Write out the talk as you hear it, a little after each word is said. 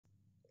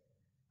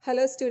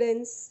Hello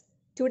students,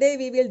 today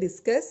we will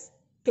discuss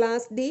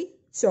Class D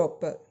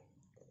chopper.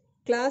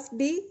 Class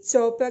D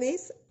chopper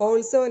is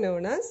also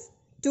known as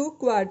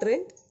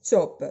two-quadrant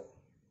chopper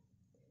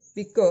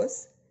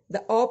because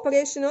the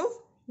operation of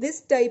this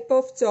type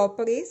of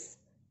chopper is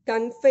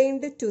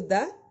confined to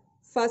the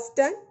first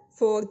and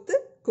fourth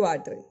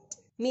quadrant.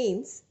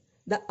 Means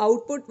the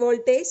output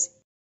voltage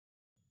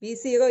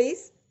V0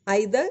 is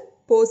either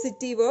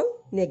positive or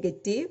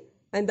negative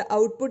and the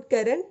output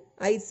current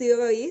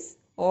I0 is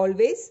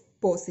always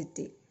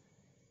positive.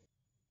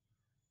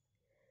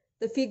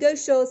 The figure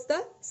shows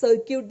the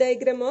circuit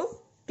diagram of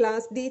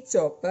Class D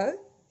chopper.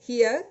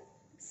 Here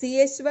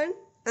CH1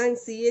 and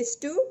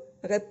CH2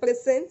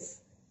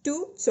 represents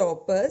two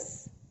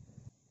choppers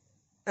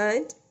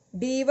and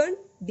D1,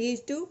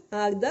 D2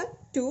 are the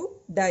two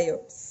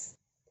diodes.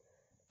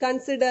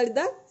 Consider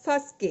the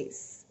first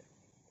case.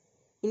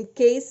 In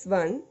case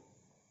 1,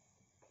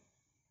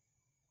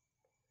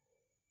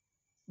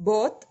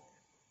 both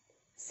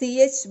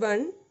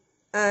CH1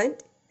 and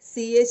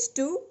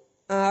CH2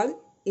 are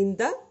in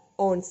the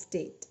on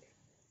state.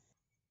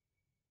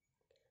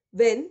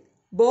 When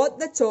both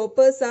the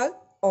choppers are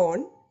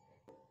on,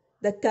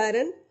 the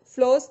current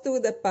flows through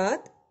the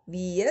path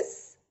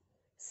Vs,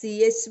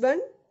 CH1,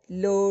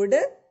 load,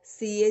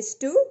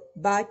 CH2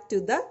 back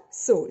to the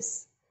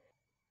source.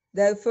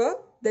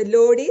 Therefore, the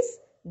load is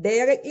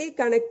directly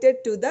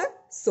connected to the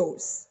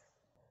source.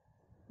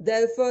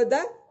 Therefore,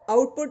 the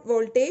output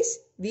voltage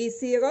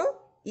V0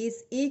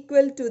 is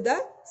equal to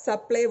the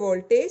supply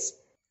voltage.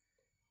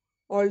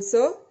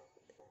 Also,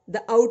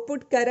 the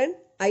output current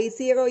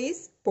I0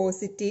 is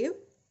positive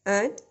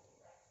and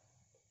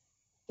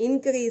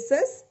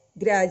increases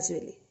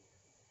gradually.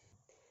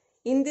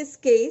 In this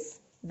case,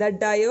 the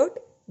diode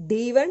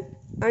D1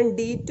 and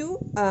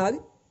D2 are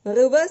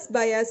reverse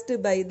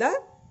biased by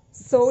the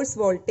source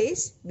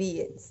voltage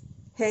Vn.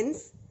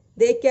 Hence,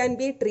 they can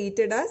be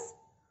treated as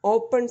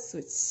open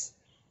switch.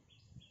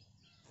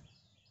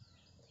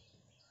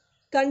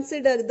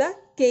 Consider the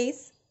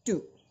case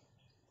 2.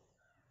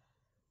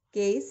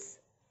 Case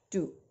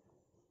 2.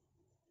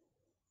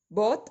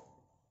 Both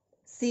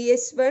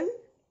CH1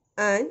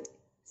 and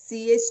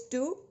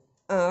CH2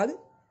 are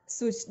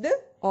switched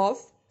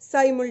off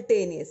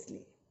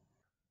simultaneously.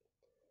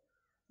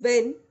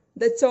 When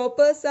the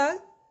choppers are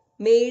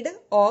made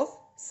off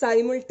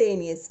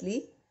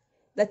simultaneously,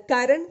 the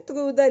current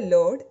through the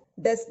load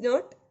does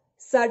not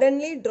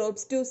suddenly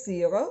drops to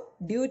zero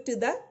due to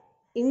the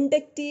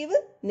inductive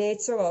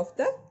nature of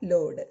the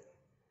load.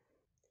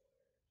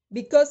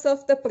 Because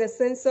of the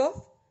presence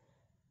of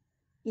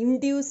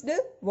induced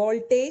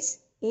voltage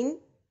in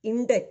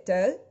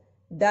inductor,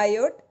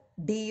 diode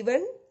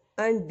D1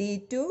 and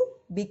D2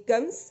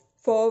 becomes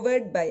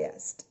forward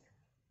biased.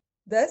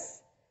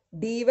 Thus,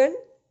 D1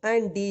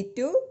 and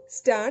D2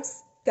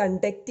 starts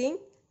conducting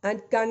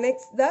and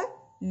connects the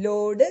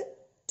load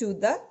to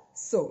the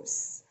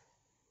source.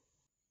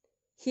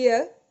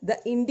 Here, the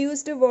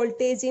induced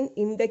voltage in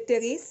inductor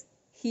is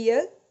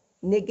here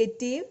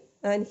negative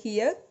and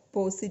here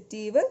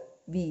positive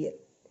VL.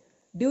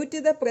 Due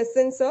to the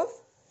presence of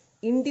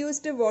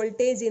induced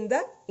voltage in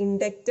the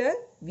inductor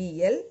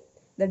VL,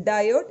 the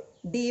diode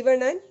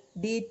D1 and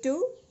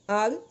D2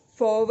 are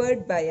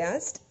forward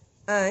biased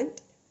and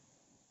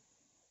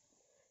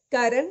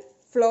current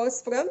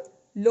flows from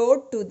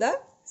load to the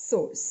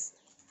source.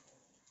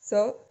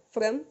 So,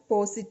 from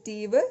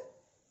positive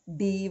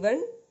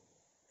D1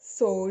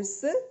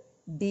 source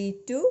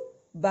D2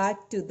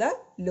 back to the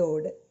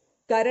load.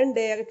 Current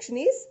direction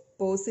is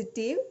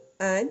positive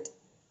and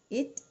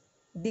it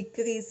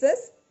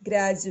decreases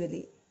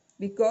gradually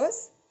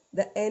because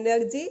the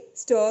energy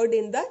stored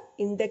in the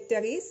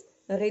inductor is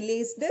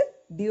released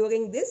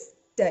during this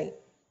time.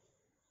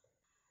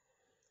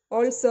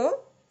 Also,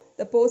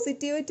 the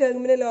positive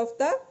terminal of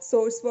the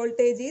source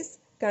voltage is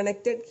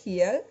connected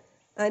here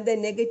and the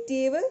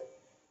negative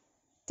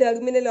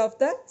terminal of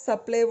the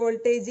supply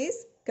voltage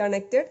is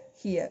connected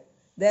here.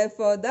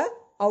 Therefore, the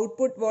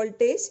output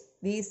voltage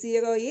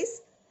V0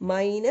 is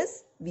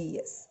minus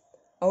Vs.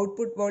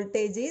 Output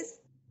voltage is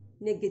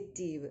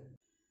negative.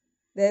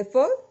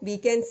 Therefore, we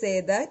can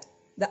say that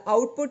the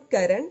output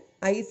current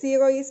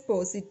I0 is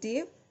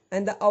positive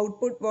and the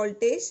output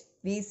voltage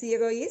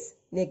V0 is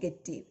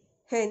negative.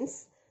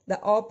 Hence,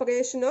 the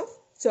operation of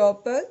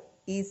chopper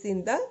is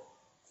in the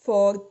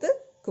fourth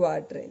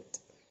quadrant.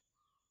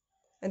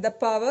 And the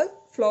power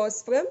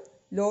flows from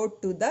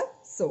load to the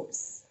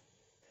source.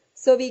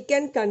 So, we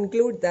can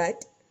conclude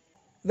that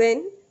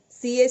when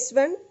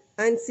CH1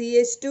 and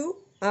CH2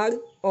 are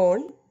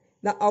on,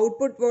 the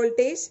output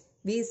voltage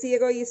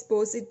V0 is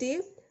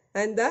positive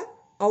and the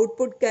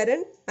output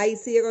current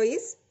I0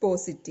 is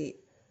positive.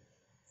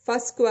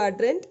 First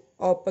quadrant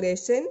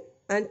operation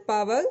and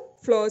power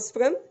flows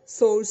from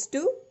source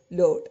to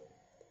load.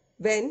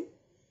 When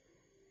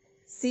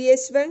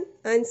CH1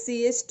 and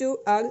CH2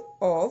 are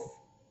off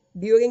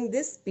during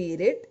this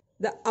period,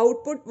 the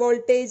output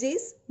voltage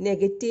is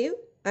negative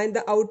and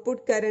the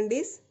output current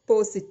is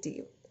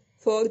positive.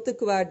 Fourth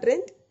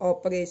quadrant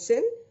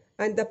operation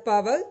and the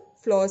power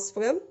flows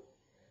from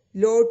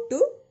load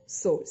to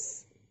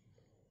source.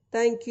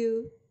 Thank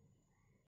you.